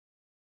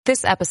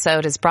This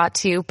episode is brought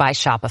to you by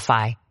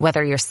Shopify.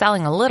 Whether you're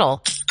selling a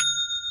little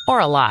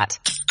or a lot,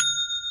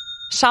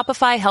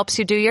 Shopify helps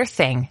you do your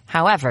thing,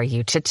 however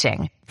you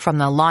cha-ching. From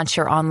the launch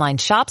your online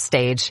shop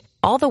stage,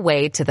 all the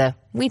way to the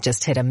we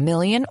just hit 1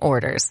 million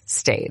orders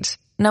stage.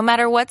 No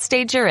matter what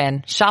stage you're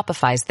in,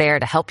 Shopify's there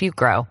to help you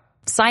grow.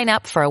 Sign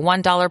up for a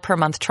 $1 per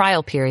month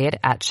trial period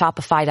at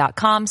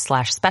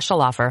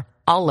shopify.com/special offer,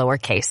 all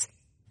lowercase.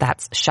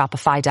 That's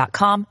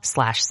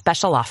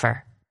shopify.com/special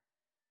offer.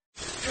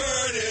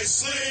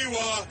 Curtis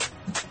Lewa.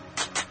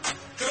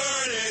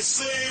 Curtis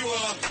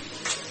Lewa.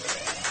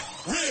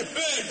 Rip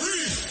and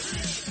read.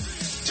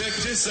 Check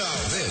this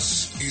out.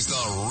 This is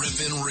the Rip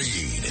and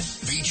Read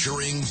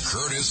featuring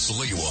Curtis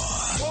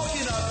Lewa.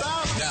 Talking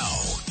about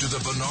Now to the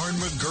Bernard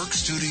McGurk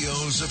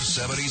studios of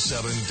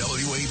 77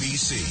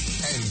 WABC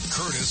and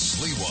Curtis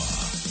Lewa.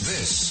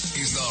 This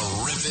is the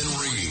Rip and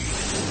Read.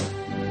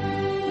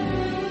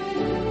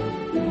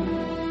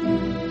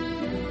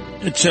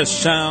 It's a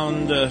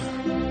sound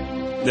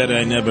that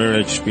I never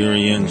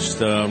experienced.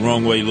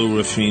 Wrong Way Lou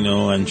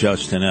Rufino and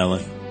Justin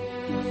Ellie.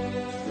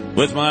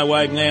 With my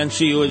wife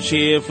Nancy, who is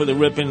here for the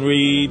Rip and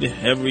Read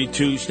every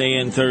Tuesday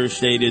and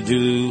Thursday to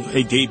do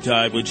a deep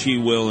dive, which he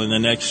will in the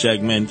next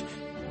segment,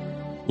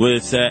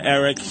 with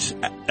Eric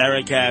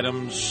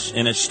Adams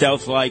in a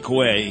stealth-like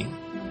way,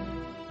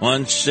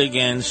 once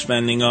again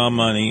spending our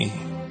money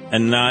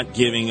and not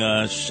giving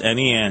us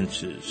any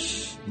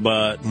answers,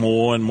 but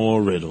more and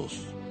more riddles.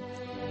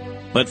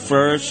 But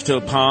first, to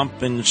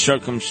pomp and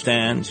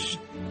circumstance,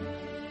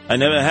 I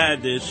never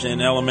had this in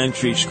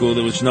elementary school.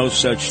 There was no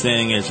such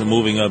thing as a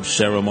moving up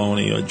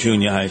ceremony or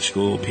junior high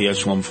school,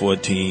 PS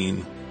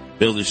 114,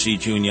 Builder C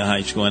Junior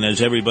High School. And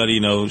as everybody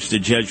knows, the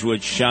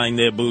Jesuits shine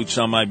their boots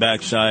on my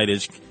backside,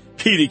 as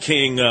Peter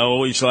King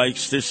always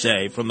likes to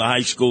say, from the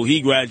high school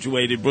he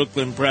graduated,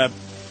 Brooklyn Prep,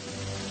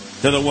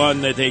 to the one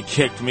that they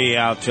kicked me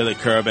out to the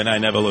curb, and I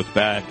never looked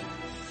back.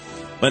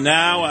 But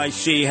now I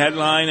see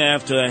headline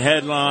after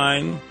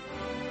headline.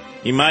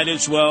 He might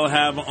as well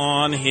have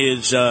on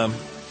his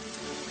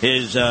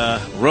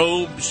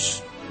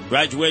robes,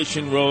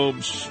 graduation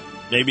robes.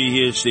 Maybe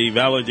he is the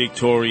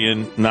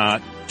valedictorian,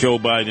 not Joe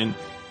Biden.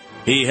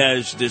 He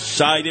has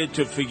decided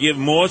to forgive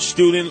more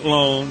student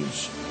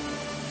loans,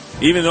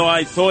 even though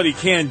I thought he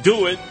can't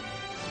do it.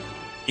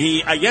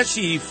 I guess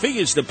he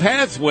figures the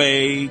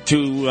pathway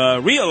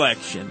to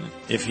re-election,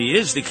 if he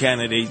is the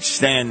candidate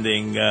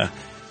standing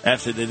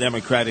after the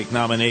Democratic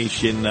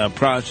nomination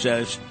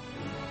process,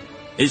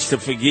 is to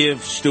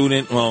forgive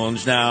student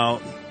loans.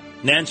 Now,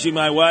 Nancy,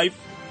 my wife,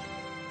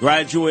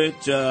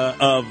 graduate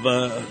of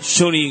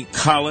SUNY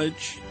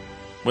College.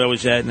 Where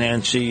was that,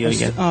 Nancy,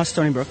 again?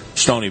 Stony Brook.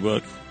 Stony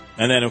Brook.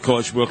 And then, of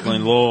course,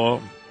 Brooklyn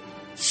Law,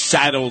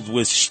 saddled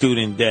with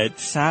student debt.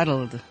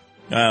 Saddled.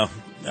 Well,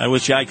 I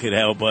wish I could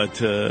help,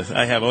 but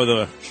I have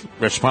other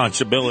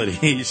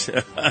responsibilities.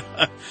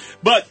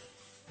 But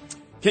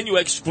can you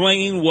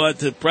explain what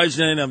the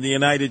President of the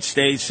United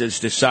States has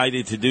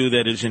decided to do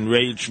that has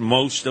enraged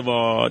most of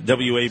our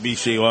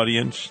WABC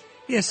audience?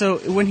 Yeah, so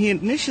when he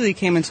initially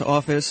came into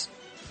office,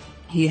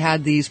 he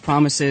had these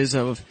promises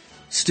of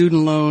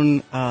student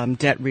loan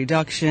debt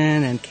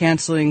reduction and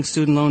canceling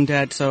student loan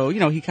debt. So,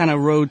 he kind of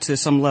rode to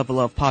some level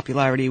of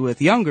popularity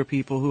with younger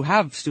people who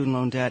have student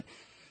loan debt.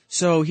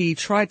 So he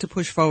tried to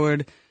push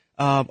forward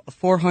a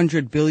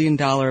 $400 billion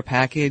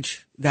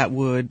package that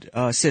would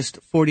assist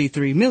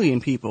 43 million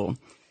people.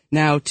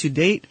 Now, to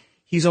date,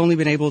 he's only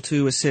been able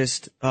to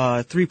assist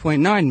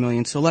 3.9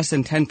 million, so less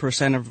than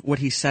 10% of what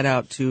he set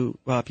out to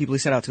people he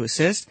set out to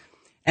assist.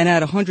 And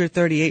at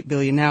 138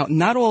 billion. Now,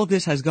 not all of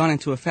this has gone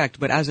into effect,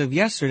 but as of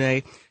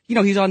yesterday,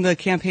 he's on the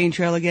campaign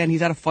trail again.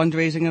 He's at a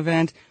fundraising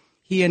event.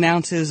 He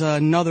announces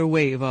another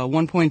wave,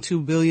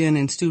 1.2 billion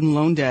in student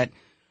loan debt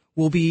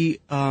will be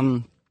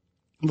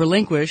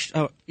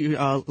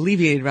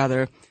alleviated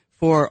rather,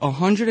 for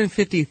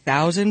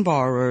 150,000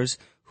 borrowers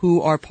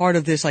who are part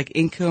of this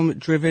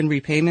income-driven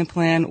repayment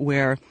plan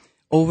where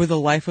over the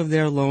life of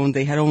their loan,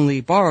 they had only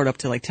borrowed up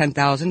to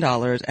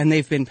 $10,000 and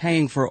they've been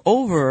paying for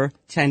over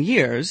 10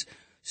 years.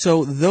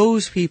 So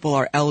those people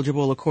are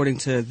eligible, according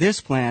to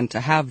this plan, to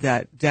have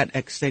that debt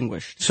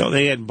extinguished. So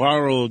they had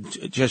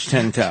borrowed just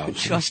 $10,000.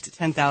 Just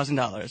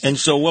 $10,000. And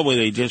so what were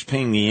they, just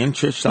paying the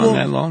interest on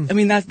that loan? I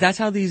mean, that's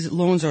how these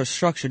loans are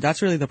structured.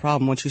 That's really the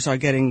problem. Once you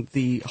start getting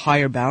the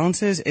higher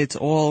balances, it's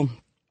all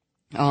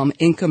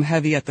income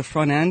heavy at the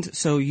front end.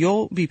 So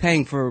you'll be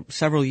paying for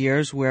several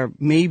years where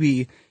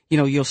maybe,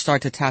 you'll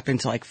start to tap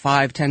into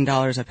 $5,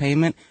 $10 a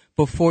payment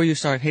before you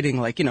start hitting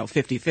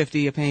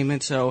 50-50 a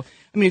payment. So,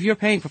 if you're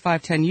paying for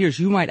 5-10 years,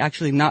 you might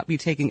actually not be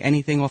taking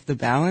anything off the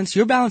balance.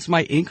 Your balance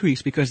might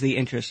increase because of the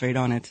interest rate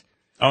on it.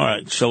 All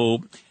right.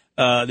 So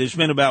there's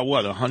been about,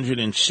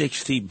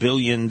 $160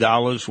 billion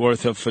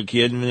worth of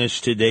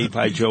forgiveness to date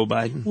by Joe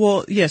Biden?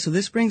 Well, yeah, so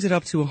this brings it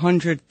up to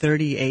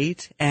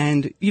 138.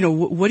 And,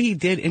 what he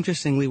did,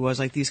 interestingly, was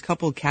these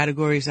couple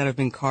categories that have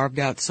been carved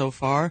out so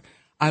far,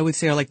 I would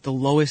say are the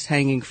lowest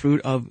hanging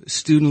fruit of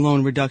student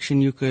loan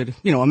reduction you could,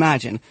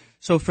 imagine.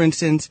 So, for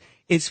instance,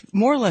 it's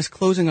more or less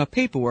closing up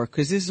paperwork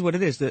because this is what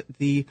it is.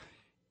 The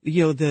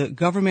the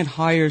government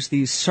hires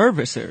these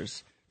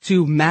servicers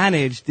to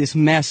manage this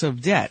mess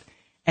of debt.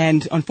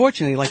 And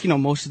unfortunately,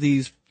 most of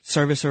these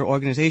servicer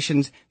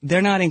organizations,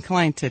 they're not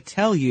inclined to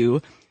tell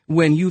you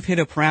when you've hit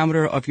a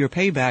parameter of your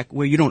payback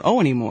where you don't owe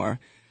anymore.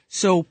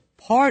 So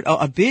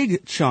a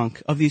big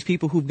chunk of these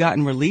people who've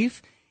gotten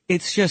relief,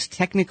 it's just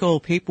technical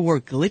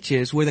paperwork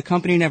glitches where the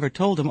company never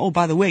told them, oh,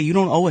 by the way, you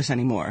don't owe us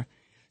anymore.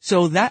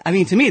 So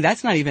to me,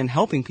 that's not even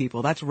helping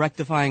people. That's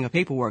rectifying a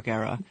paperwork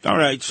error. All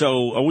right.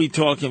 So are we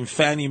talking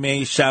Fannie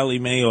Mae, Sallie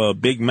Mae, or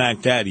Big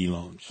Mac Daddy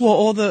loans? Well,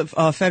 all the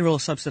federal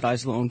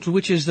subsidized loans,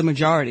 which is the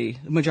majority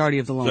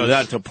of the loans. So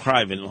that's the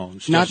private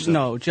loans.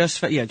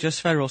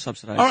 Just federal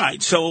subsidized. All right.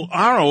 So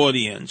our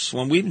audience,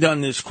 when we've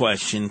done this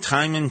question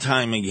time and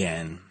time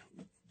again,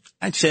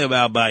 I'd say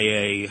about by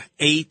a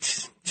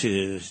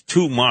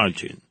 8-2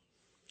 margin,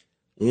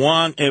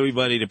 want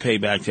everybody to pay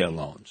back their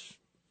loans.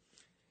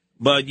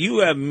 But you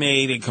have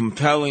made a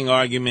compelling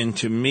argument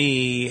to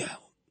me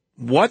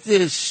what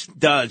this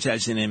does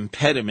as an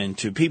impediment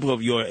to people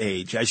of your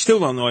age. I still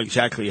don't know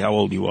exactly how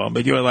old you are,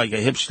 but you're like a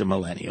hipster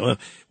millennial.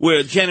 We're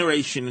a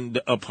generation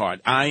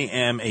apart. I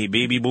am a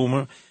baby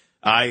boomer.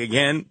 I,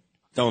 again,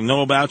 don't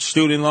know about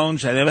student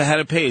loans. I never had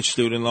to pay a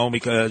student loan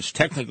because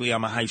technically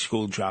I'm a high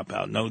school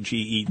dropout. No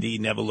GED,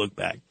 never looked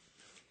back.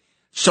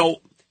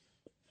 So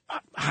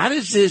how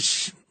does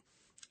this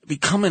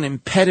become an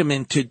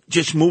impediment to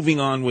just moving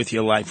on with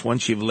your life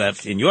once you've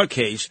left, in your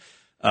case,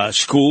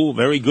 school,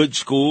 very good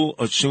school,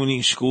 a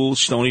SUNY school,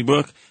 Stony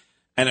Brook,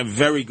 and a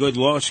very good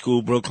law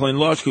school, Brooklyn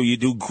Law School. You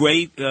do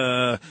great.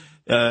 You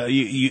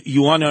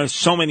honor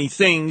so many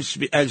things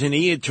as an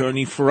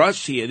e-attorney for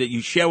us here that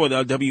you share with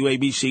our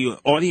WABC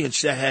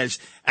audience that has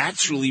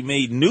actually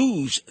made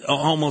news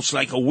almost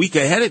like a week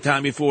ahead of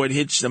time before it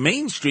hits the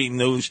mainstream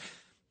news.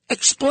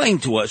 Explain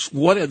to us,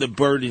 what are the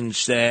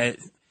burdens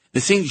the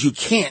things you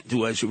can't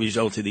do as a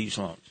result of these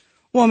loans?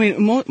 Well, I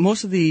mean,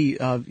 most of the,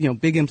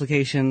 big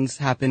implications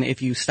happen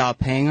if you stop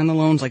paying on the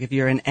loans, like if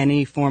you're in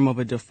any form of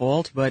a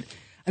default. But,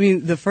 I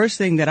mean, the first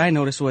thing that I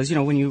noticed was,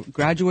 when you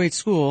graduate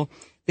school,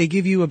 they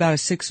give you about a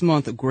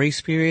 6-month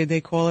grace period,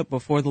 they call it,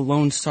 before the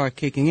loans start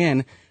kicking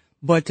in.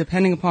 But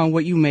depending upon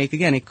what you make,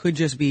 again, it could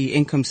just be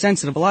income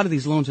sensitive. A lot of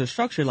these loans are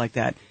structured like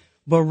that.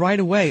 But right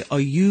away, a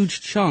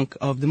huge chunk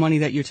of the money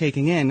that you're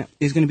taking in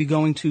is going to be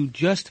going to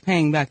just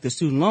paying back the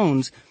student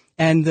loans.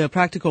 And the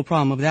practical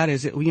problem of that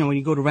is, when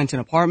you go to rent an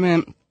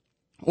apartment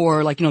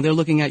or they're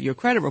looking at your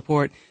credit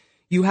report,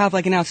 you have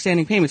an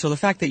outstanding payment. So the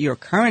fact that you're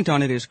current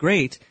on it is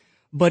great,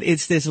 but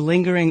it's this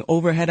lingering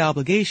overhead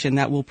obligation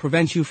that will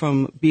prevent you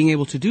from being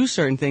able to do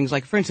certain things,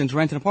 like, for instance,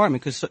 rent an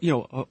apartment because,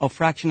 a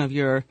fraction of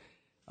your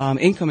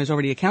income is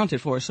already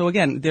accounted for. So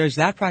again, there's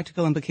that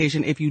practical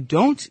implication. If you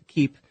don't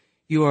keep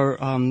your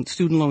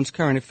student loans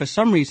current, if for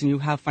some reason you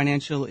have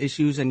financial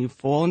issues and you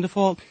fall in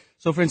default,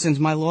 so for instance,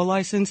 my law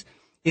license,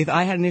 if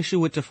I had an issue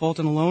with default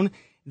on a loan,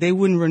 they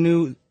wouldn't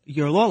renew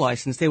your law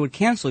license. They would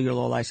cancel your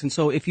law license.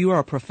 So if you are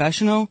a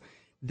professional,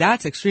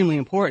 that's extremely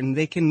important.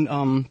 They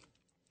can,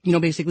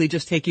 basically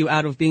just take you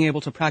out of being able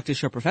to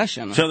practice your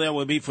profession. So that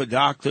would be for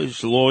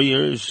doctors,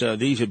 lawyers.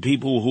 These are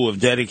people who have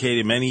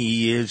dedicated many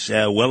years,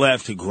 well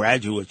after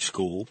graduate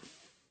school,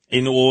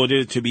 in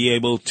order to be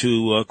able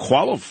to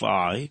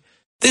qualify.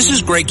 This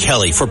is Greg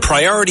Kelly for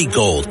Priority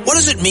Gold. What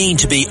does it mean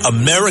to be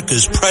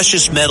America's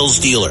precious metals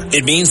dealer?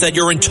 It means that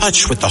you're in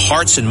touch with the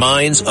hearts and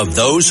minds of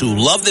those who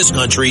love this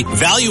country,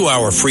 value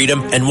our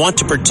freedom, and want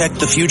to protect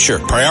the future.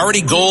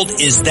 Priority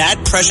Gold is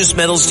that precious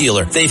metals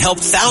dealer. They've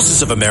helped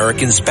thousands of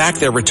Americans back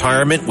their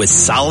retirement with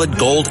solid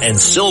gold and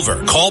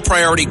silver. Call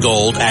Priority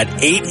Gold at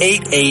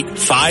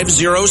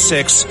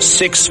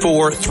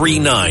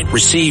 888-506-6439.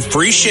 Receive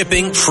free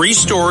shipping, free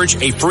storage,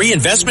 a free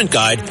investment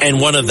guide, and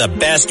one of the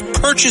best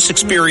purchase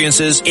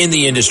experiences in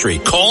the industry.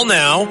 Call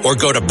now or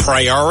go to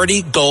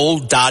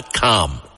PriorityGold.com.